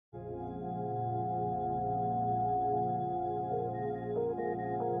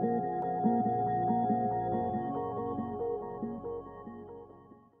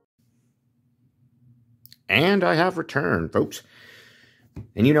And I have returned, folks.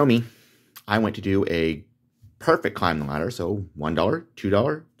 And you know me. I went to do a perfect climb the ladder. So $1,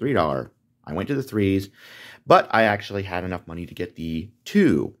 $2, $3. I went to the threes. But I actually had enough money to get the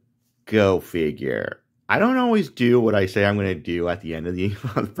 2. Go figure. I don't always do what I say I'm going to do at the end of the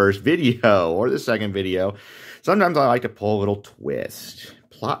first video or the second video. Sometimes I like to pull a little twist.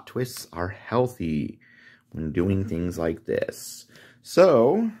 Plot twists are healthy when doing things like this.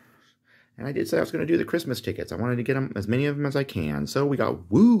 So, and I did say I was going to do the Christmas tickets. I wanted to get them, as many of them as I can. So we got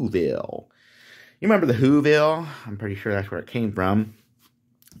Wooville. You remember the Whoville? I'm pretty sure that's where it came from.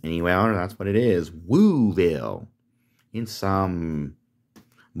 Anyway, that's what it is. Wooville. In some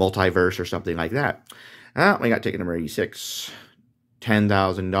multiverse or something like that. We got ticket number 86.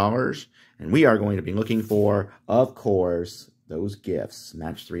 $10,000. And we are going to be looking for, of course, those gifts.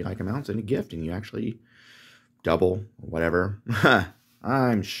 Match 3 like amounts in a gift. And you actually double or whatever.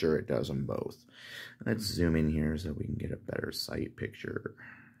 I'm sure it does them both. Let's zoom in here so we can get a better sight picture.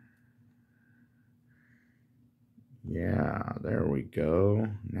 Yeah, there we go.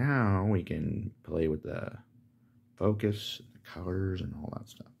 Now we can play with the focus, the colors, and all that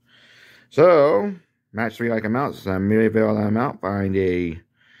stuff. So, match 3 like amounts. Immediately that amount. Find a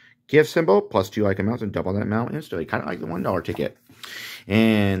gift symbol plus 2 like amounts and double that amount instantly. Kind of like the $1 ticket.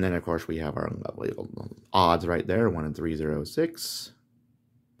 And then, of course, we have our lovely little odds right there. 1 in 306.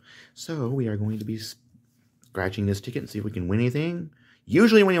 So, we are going to be scratching this ticket and see if we can win anything.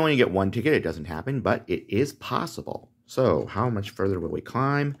 Usually when you only get 1 ticket, it doesn't happen, but it is possible. So, how much further will we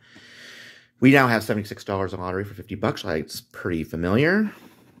climb? We now have $76 on lottery for $50. It's pretty familiar.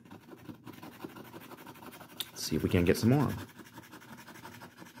 Let's see if we can get some more.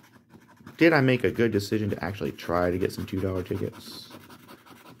 Did I make a good decision to actually try to get some $2 tickets?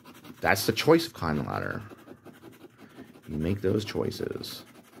 That's the choice of climbing the ladder. You make those choices.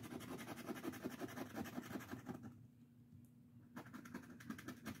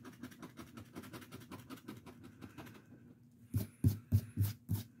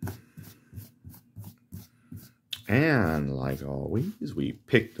 And like always, we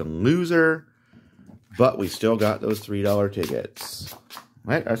picked the loser, but we still got those $3 tickets.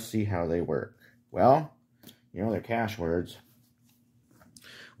 Let us see how they work. Well, you know, they're cash words.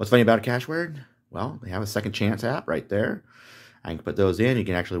 What's funny about a cash word? Well, they have a second chance app right there. I can put those in. You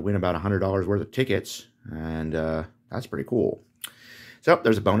can actually win about $100 worth of tickets, and that's pretty cool. So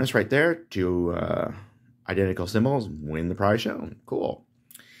there's a bonus right there. 2 identical symbols, win the prize shown. Cool.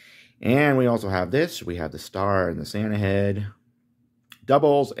 And we also have this. We have the star and the Santa head.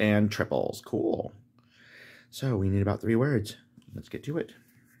 Doubles and triples. Cool. So we need about 3 words. Let's get to it.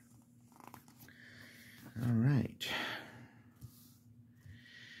 All right.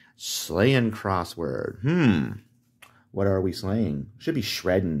 Sleigh'n crossword. What are we slaying? Should be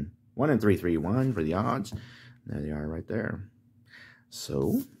shredding. 1 in 331 for the odds. There they are right there.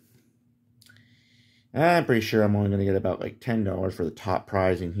 So I'm pretty sure I'm only going to get about like $10 for the top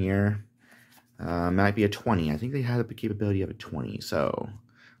prize in here. Might be a 20. I think they have the capability of a 20. So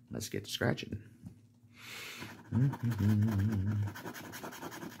let's get to scratching.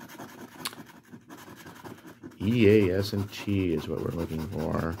 EASMT is what we're looking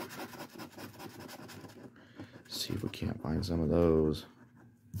for. See if we can't find some of those.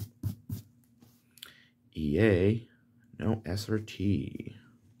 EA, no S or T.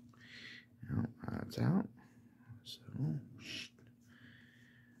 No, that's out. So,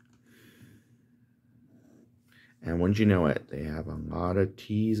 and wouldn't you know it, they have a lot of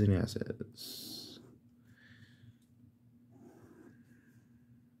T's and S's.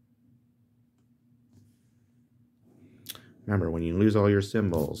 Remember, when you lose all your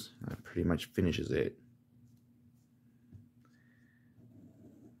symbols, that pretty much finishes it.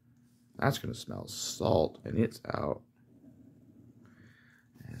 That's going to smell salt, and it's out.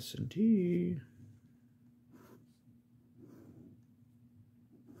 S and T.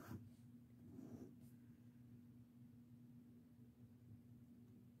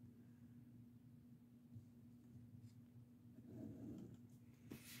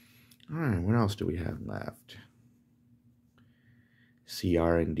 All right, what else do we have left?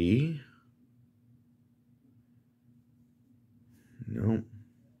 CR and D. Nope.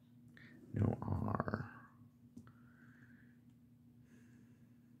 No R.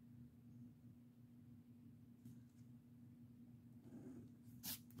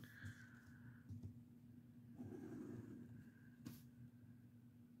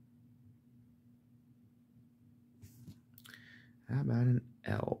 How about an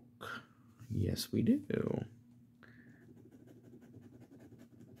elk? Yes, we do.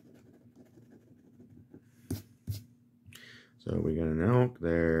 So we got an elk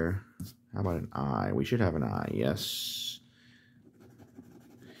there. How about an eye? We should have an eye, yes.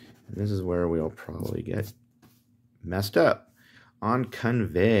 And this is where we'll probably get messed up. On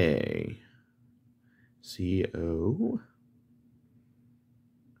convey. C-O.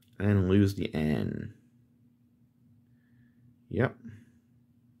 And lose the N. Yep.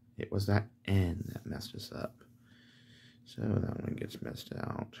 It was that N that messed us up. So that one gets messed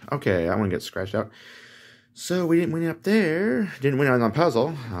out. Okay, that one gets scratched out. So we didn't win up there. Didn't win on the puzzle.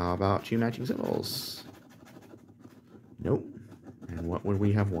 How about two matching symbols? Nope. And what would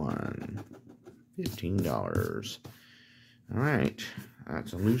we have won? $15. All right.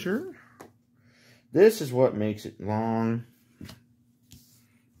 That's a loser. This is what makes it long.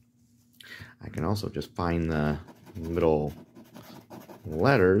 I can also just find the little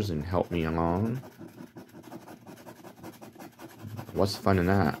letters and help me along. What's the fun in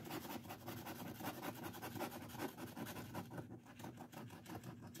that?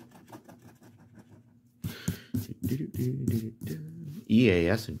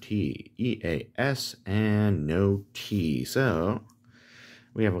 E-A-S and T. E-A-S and no T. So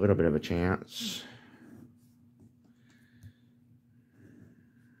we have a little bit of a chance.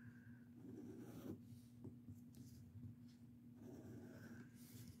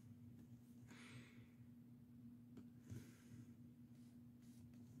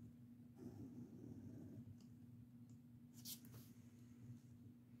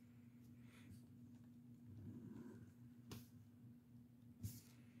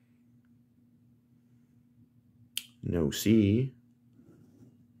 No C.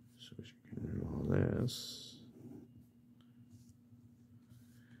 So we can do all this.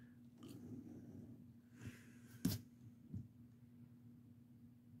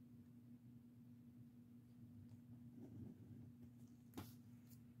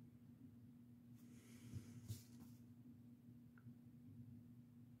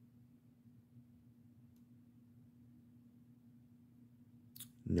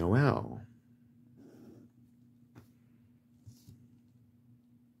 Noel.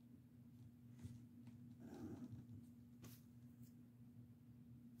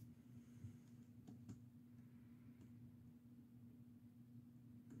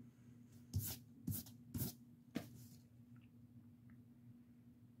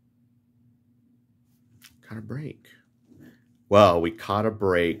 Caught a break. Well, we caught a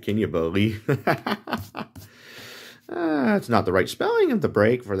break. Can you believe that? It's not the right spelling of the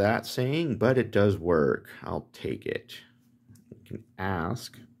break for that saying, but it does work. I'll take it. You can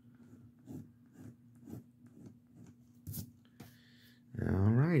ask.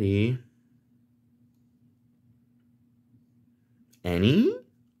 Alrighty. Any?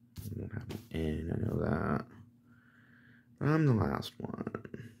 We don't have an N, I know that. From the last one.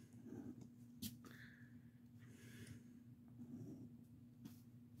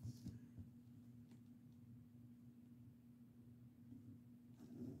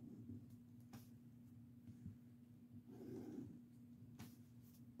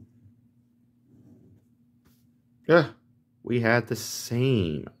 We had the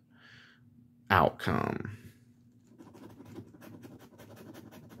same outcome.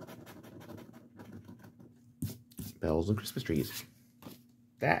 Bells and Christmas trees.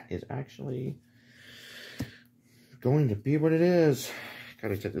 That is actually going to be what it is.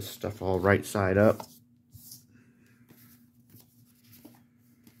 Gotta get this stuff all right side up.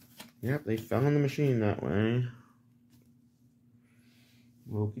 Yep, they fell on the machine that way.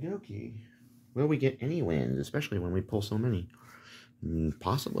 Okie dokie. Will we get any wins, especially when we pull so many?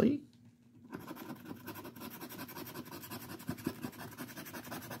 Possibly.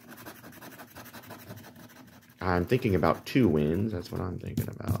 I'm thinking about 2 wins. That's what I'm thinking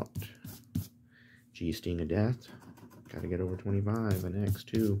about. G Sting of Death. Gotta get over 25 and X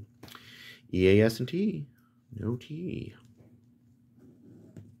too. EAS and T. No T.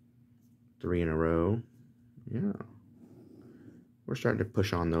 3 in a row. Yeah. We're starting to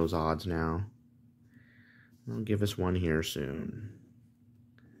push on those odds now. They'll give us one here soon.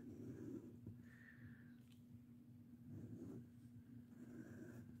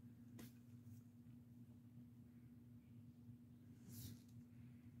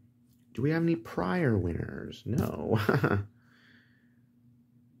 Do we have any prior winners? No.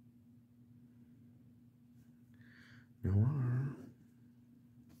 No are.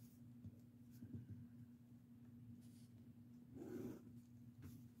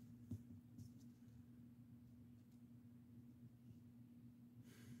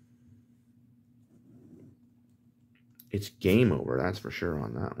 It's game over, that's for sure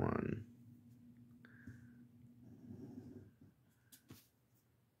on that one.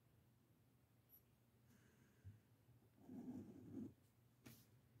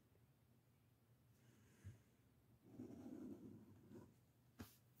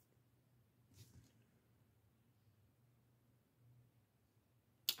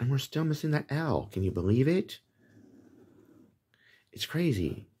 And we're still missing that L. Can you believe it? It's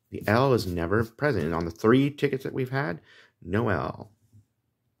crazy. The L is never present. And on the 3 tickets that we've had, no L.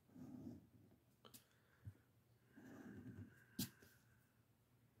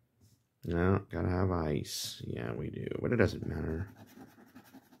 No, gotta have ice. Yeah, we do. But it doesn't matter.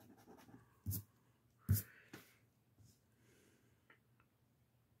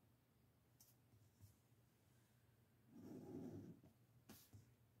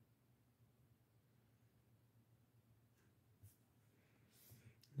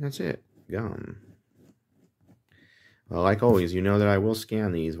 That's it. Gum. Well, like always, you know that I will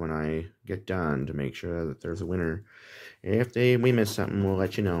scan these when I get done to make sure that there's a winner. If we miss something, we'll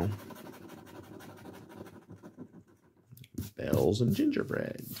let you know. Bells and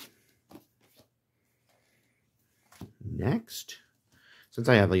gingerbread. Next. Since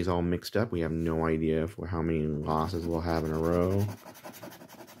I have these all mixed up, we have no idea for how many losses we'll have in a row.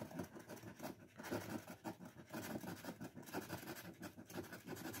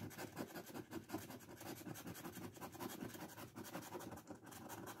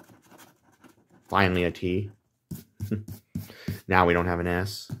 Finally a T. Now we don't have an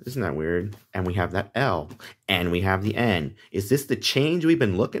S. Isn't that weird? And we have that L. And we have the N. Is this the change we've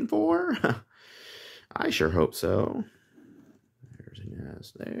been looking for? I sure hope so. There's an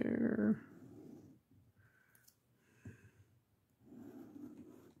S there.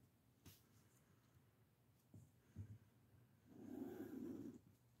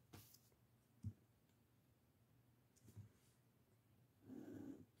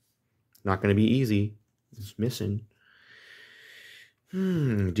 Not going to be easy. It's missing. D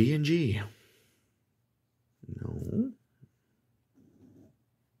and G. No.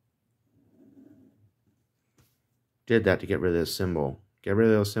 Did that to get rid of this symbol. Get rid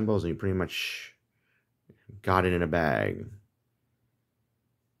of those symbols and you pretty much got it in a bag.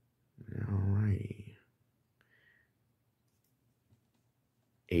 Alrighty.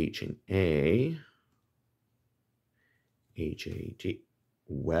 H and A. H-A-T.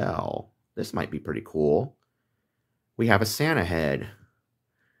 Well, this might be pretty cool. We have a Santa head.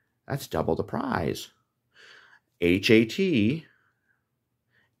 That's double the prize. H-A-T.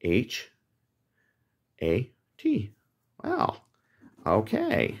 H-A-T. Well,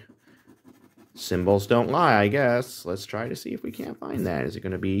 okay. Symbols don't lie, I guess. Let's try to see if we can't find that. Is it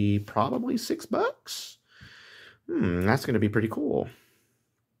going to be probably $6? That's going to be pretty cool.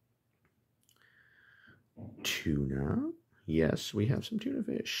 Tuna. Yes, we have some tuna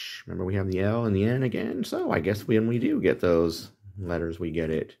fish. Remember, we have the L and the N again. So I guess when we do get those letters, we get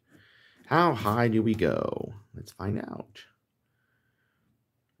it. How high do we go? Let's find out.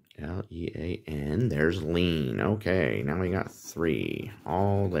 L-E-A-N. There's lean. Okay, now we got 3.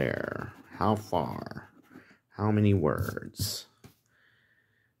 All there. How far? How many words?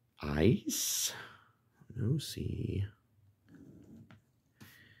 Ice. No C.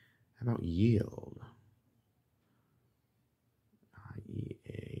 How about yield?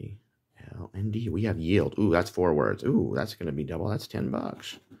 I-E-A-L-N-D. We have yield. Ooh, that's 4 words. Ooh, that's going to be double. That's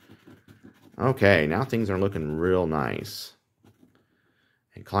 $10. Okay, now things are looking real nice.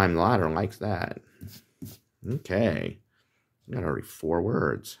 And climb the ladder likes that. Okay. We got already 4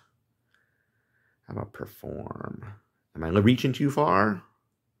 words. How about perform? Am I reaching too far?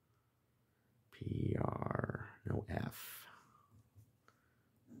 P-R. No F.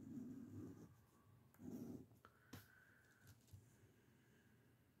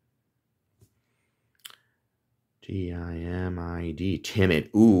 T-I-M-I-D. Timid.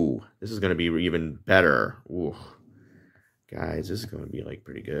 Ooh, this is going to be even better. Ooh. Guys, this is going to be like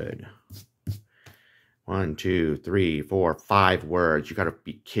pretty good. 1, 2, 3, 4, 5 words. You got to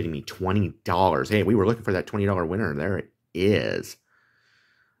be kidding me. $20. Hey, we were looking for that $20 winner. There it is.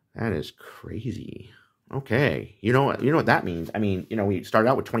 That is crazy. Okay. You know what that means? I mean, we started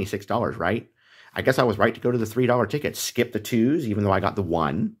out with $26, right? I guess I was right to go to the $3 ticket. Skip the 2s, even though I got the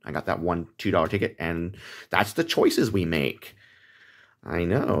 1. I got that one $2 ticket, and that's the choices we make. I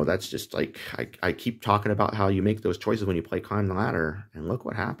know. That's just like, I keep talking about how you make those choices when you play Climb the Ladder, and look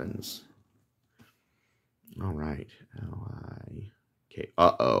what happens. All right. L-I-K.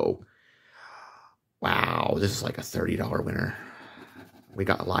 Uh-oh. Wow. This is like a $30 winner. We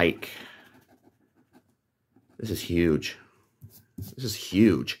got like. This is huge. This is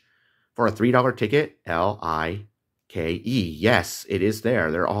huge. For a $3 ticket, L-I-K-E. Yes, it is there.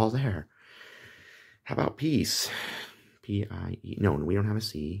 They're all there. How about peace? P-I-E. No, we don't have a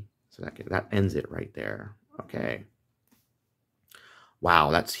C. So that ends it right there. Okay.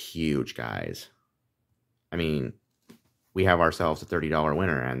 Wow, that's huge, guys. I mean, we have ourselves a $30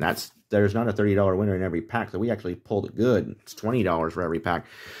 winner, and that's there's not a $30 winner in every pack, so we actually pulled it good. It's $20 for every pack.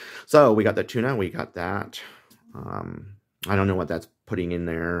 So we got the tuna, we got that. I don't know what that's putting in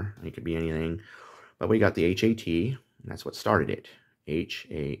there. It could be anything. But we got the HAT, and that's what started it.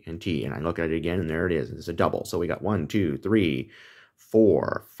 H-A-N-T. And I look at it again, and there it is. It's a double. So we got 1, 2, 3,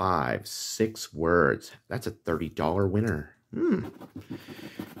 4, 5, 6 words. That's a $30 winner.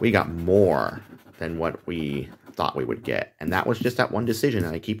 We got more than what we thought we would get. And that was just that one decision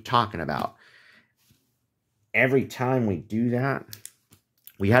that I keep talking about. Every time we do that,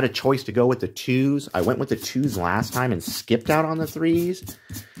 we had a choice to go with the 2s. I went with the 2s last time and skipped out on the 3s.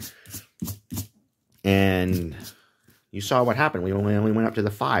 And you saw what happened. We only went up to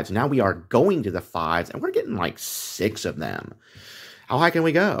the 5s. Now we are going to the 5s, and we're getting like 6 of them. How high can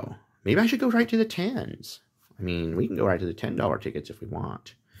we go? Maybe I should go right to the 10s. I mean, we can go right to the $10 tickets if we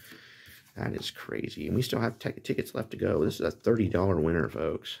want. That is crazy. And we still have tickets left to go. This is a $30 winner,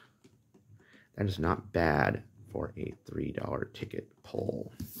 folks. That is not bad for a $3 ticket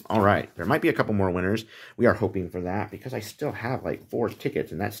pull. All right. There might be a couple more winners. We are hoping for that because I still have like 4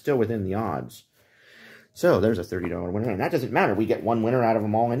 tickets, and that's still within the odds. So there's a $30 winner. And that doesn't matter. We get one winner out of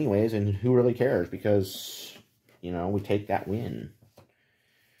them all anyways, and who really cares? Because, you know, we take that win.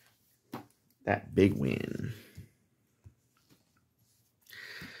 That big win.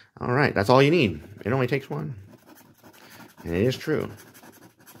 All right, that's all you need. It only takes one. And it is true.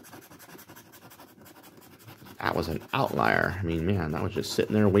 That was an outlier. I mean, man, that was just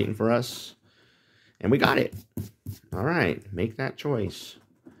sitting there waiting for us. And we got it. All right, make that choice.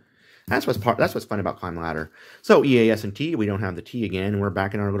 That's what's fun about Climb Ladder. So EAS and T, we don't have the T again. We're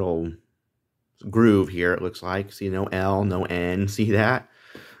back in our little groove here, it looks like. See, no L, no N. See that?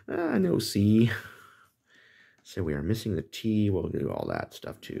 No C. So we are missing the T. We'll do all that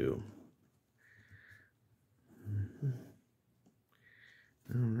stuff too.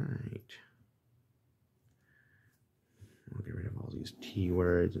 All right. We'll get rid of all these T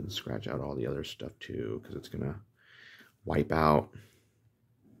words and scratch out all the other stuff too, because it's going to wipe out.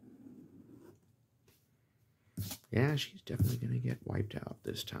 Yeah, she's definitely going to get wiped out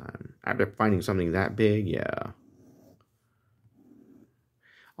this time. After finding something that big, yeah.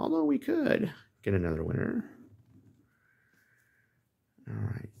 Although we could get another winner. All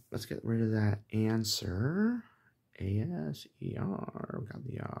right, let's get rid of that answer. A-S-E-R, we got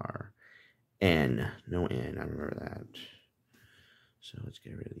the R. N, no N, I remember that. So let's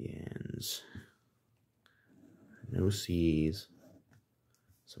get rid of the N's. No C's.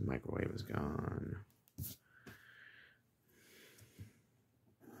 So microwave is gone.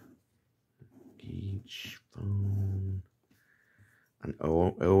 Each phone. An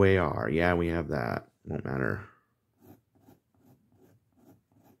OAR. Yeah, we have that. Won't matter.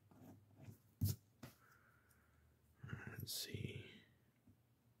 Let's see.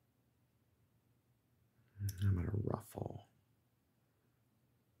 How about a ruffle?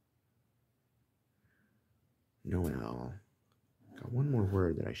 No L. Got one more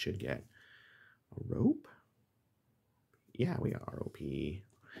word that I should get. A rope? Yeah, we got R-O-P.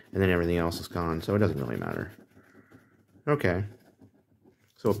 And then everything else is gone, so it doesn't really matter. Okay.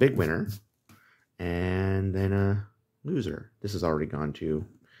 So a big winner. And then a loser. This is already gone too.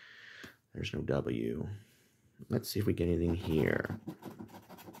 There's no W. Let's see if we get anything here.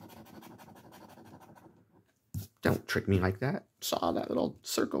 Don't trick me like that. Saw that little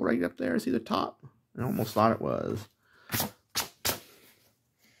circle right up there. See the top? I almost thought it was.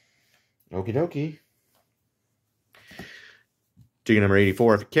 Okie dokie. Ticket number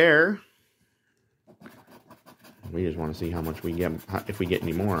 84 if you care. We just want to see how much we get, if we get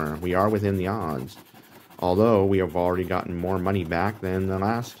any more. We are within the odds. Although we have already gotten more money back than the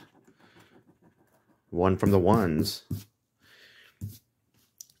last one from the ones.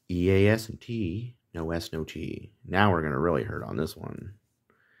 EAS and T. No S, no T. Now we're going to really hurt on this one.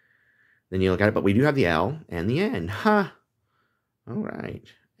 Then you look at it, but we do have the L and the N. Huh. All right.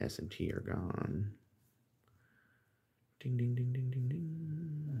 S and T are gone. Ding, ding, ding, ding, ding,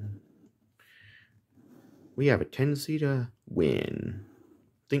 ding. We have a tendency to win.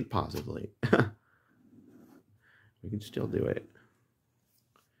 Think positively. We can still do it.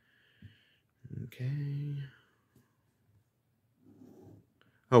 Okay.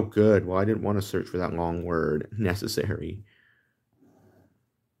 Oh, good. Well, I didn't want to search for that long word. Necessary.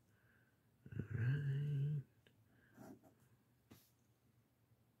 All right.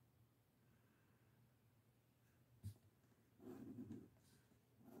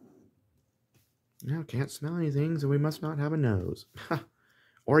 No, can't smell anything, so we must not have a nose.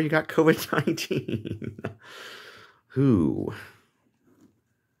 Or you got COVID-19. Who?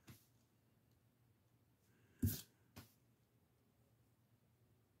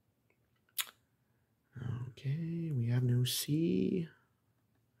 Okay, we have no C.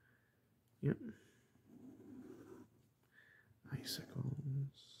 Yep.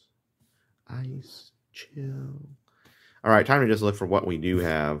 Icicles. Ice. Chill. All right, time to just look for what we do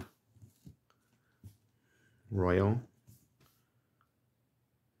have. Royal.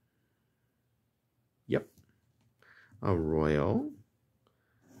 Yep. A royal.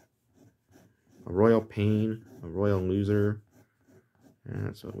 A royal pain. A royal loser. And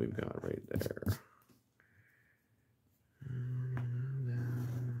that's what we've got right there.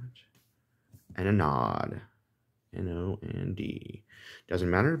 And a nod. N-O-N-D. Doesn't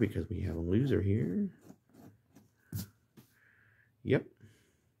matter because we have a loser here. Yep.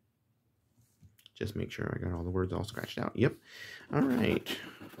 Just make sure I got all the words all scratched out. Yep. All right.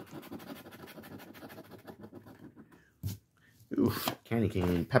 Ooh, candy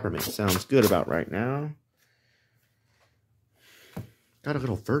cane peppermint sounds good about right now. Got a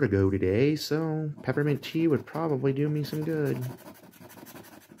little vertigo today, so peppermint tea would probably do me some good.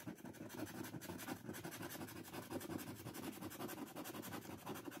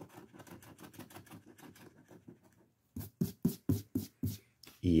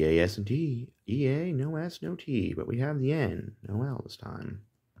 E-A-S and T. E-A, no S, no T, but we have the N, no L this time.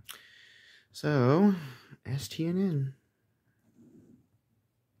 So, S, T, and N.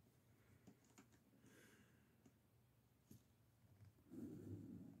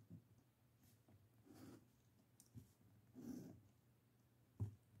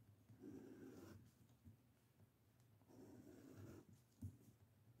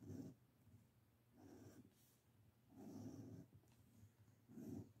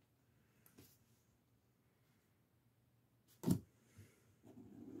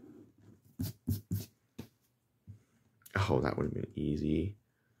 Oh, that would have been easy.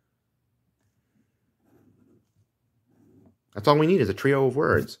 That's all we need is a trio of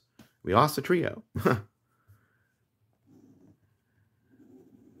words. We lost the trio. What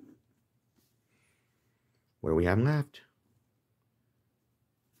do we have left?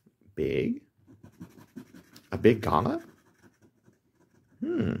 Big? A big gala?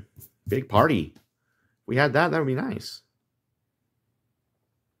 Big party. If we had that, that would be nice.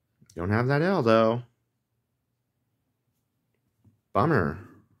 Don't have that L, though. Bummer.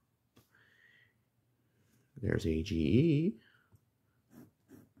 There's A-G-E.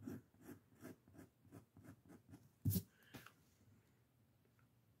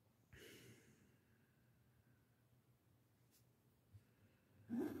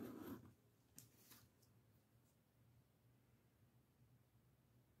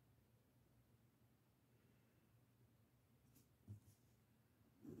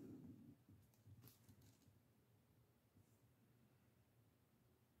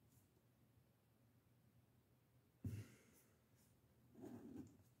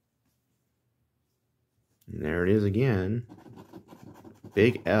 And there it is again.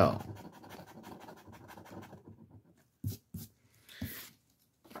 Big L.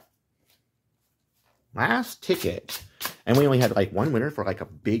 Last ticket. And we only had like one winner for like a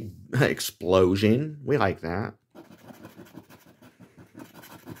big explosion. We like that.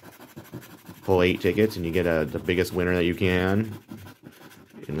 Pull 8 tickets and you get the biggest winner that you can.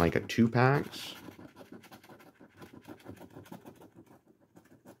 In like a 2-packs.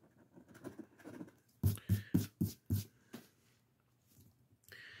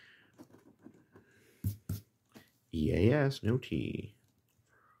 EAS, no T.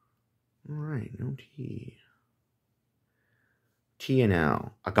 All right, no T. T and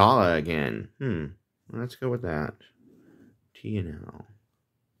L. A gala again. Let's go with that. T and L.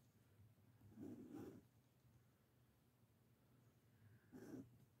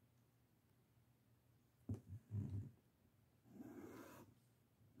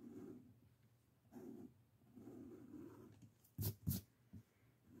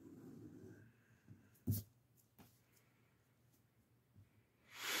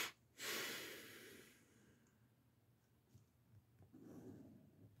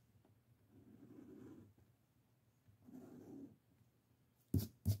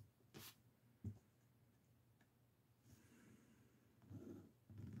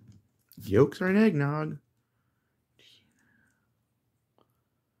 Yolks are an eggnog.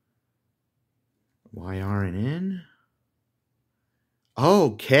 YR and N.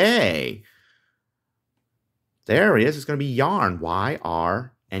 Okay. There it is. It's going to be yarn.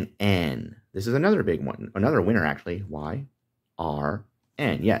 YR and N. This is another big one. Another winner, actually. YR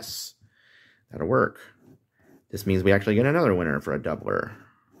N. Yes. That'll work. This means we actually get another winner for a doubler.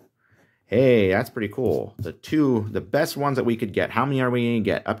 Hey, that's pretty cool. The best ones that we could get. How many are we going to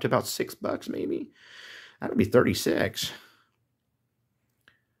get? Up to about $6 maybe? That'll be 36.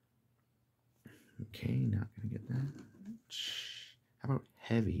 Okay, not going to get that. How about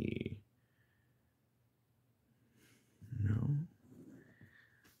heavy? No.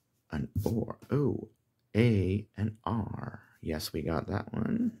 An or. Oh, A and R. Yes, we got that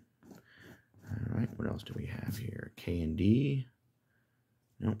one. All right, what else do we have here? K and D.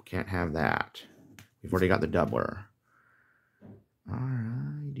 Nope, can't have that. We've already got the doubler.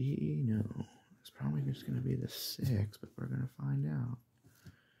 R-I-D, no. It's probably just going to be the 6, but we're going to find out.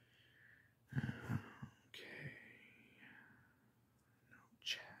 Okay. No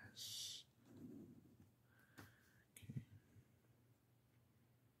chess.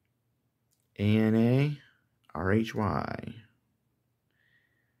 Okay. A-N-A, R-H-Y.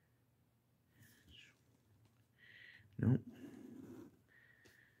 Nope.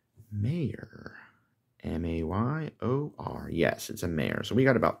 Mayor. M-A-Y-O-R. Yes, it's a mayor. So we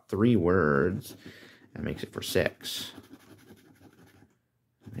got about 3 words. That makes it for 6.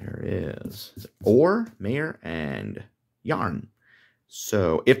 There is. Or, mayor, and yarn.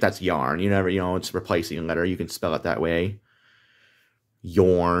 So if that's yarn, you never, it's replacing a letter. You can spell it that way.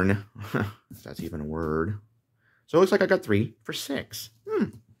 Yorn. If that's even a word. So it looks like I got 3 for 6.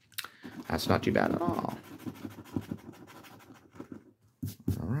 That's not too bad at all.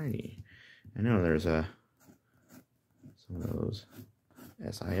 Alrighty. I know there's some of those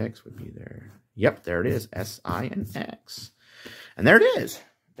S-I-X would be there. Yep, there it is. S-I and X. And there it is.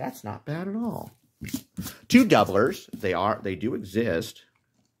 That's not bad at all. 2 doublers. They do exist.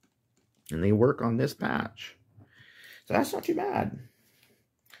 And they work on this patch. So that's not too bad.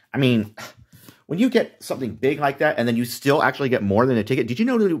 I mean, when you get something big like that and then you still actually get more than a ticket. Did you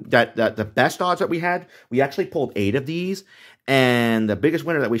know that the best odds that we had, we actually pulled 8 of these. And the biggest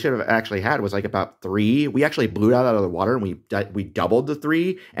winner that we should have actually had was like about 3. We actually blew it out of the water and we doubled the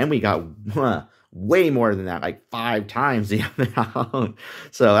 3. And we got way more than that, like 5 times the amount.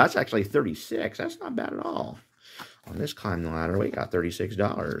 So that's actually 36. That's not bad at all. On this climb the ladder, we got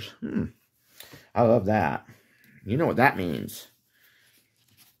 $36. I love that. You know what that means.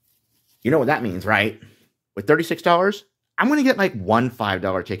 You know what that means, right? With $36, I'm going to get like 1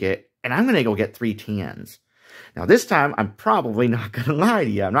 $5 ticket, and I'm going to go get 3 10s. Now, this time, I'm probably not going to lie to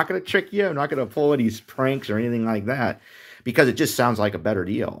you. I'm not going to trick you. I'm not going to pull any pranks or anything like that, because it just sounds like a better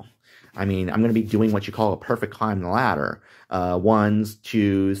deal. I mean, I'm going to be doing what you call a perfect climb the ladder. 1s,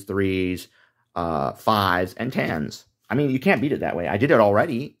 2s, 3s, 5s, and 10s. I mean, you can't beat it that way. I did it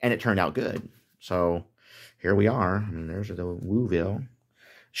already, and it turned out good. So, here we are. I mean, there's the Wooville.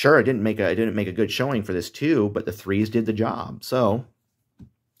 Sure, it didn't make a good showing for this 2, but the 3s did the job. So,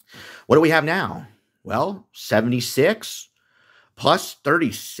 what do we have now? Well, 76 plus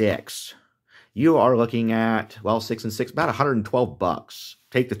 36. You are looking at, well, 6 and 6, about $112.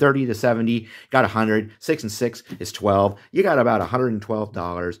 Take the 30 to 70, got 100. 6 and 6 is 12. You got about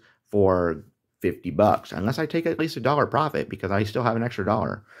 $112 for $50. Unless I take at least $1 profit, because I still have an extra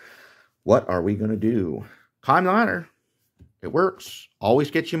 $1. What are we going to do? Climb the ladder. It works.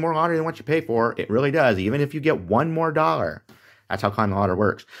 Always gets you more lottery than what you pay for. It really does. Even if you get $1 more. That's how Climb the Ladder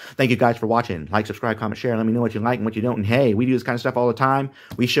works. Thank you guys for watching. Like, subscribe, comment, share. Let me know what you like and what you don't. And hey, we do this kind of stuff all the time.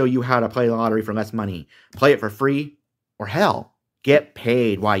 We show you how to play the lottery for less money. Play it for free, or hell, get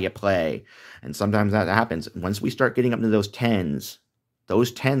paid while you play. And sometimes that happens. Once we start getting up into those 10s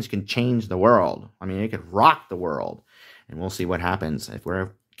can change the world. I mean, it could rock the world. And we'll see what happens.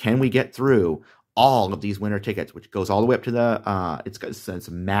 Can we get through all of these winner tickets, which goes all the way up to the, it's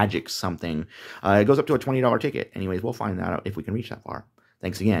magic something. It goes up to a $20 ticket. Anyways, we'll find that out if we can reach that far.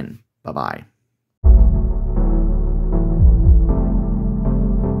 Thanks again. Bye-bye.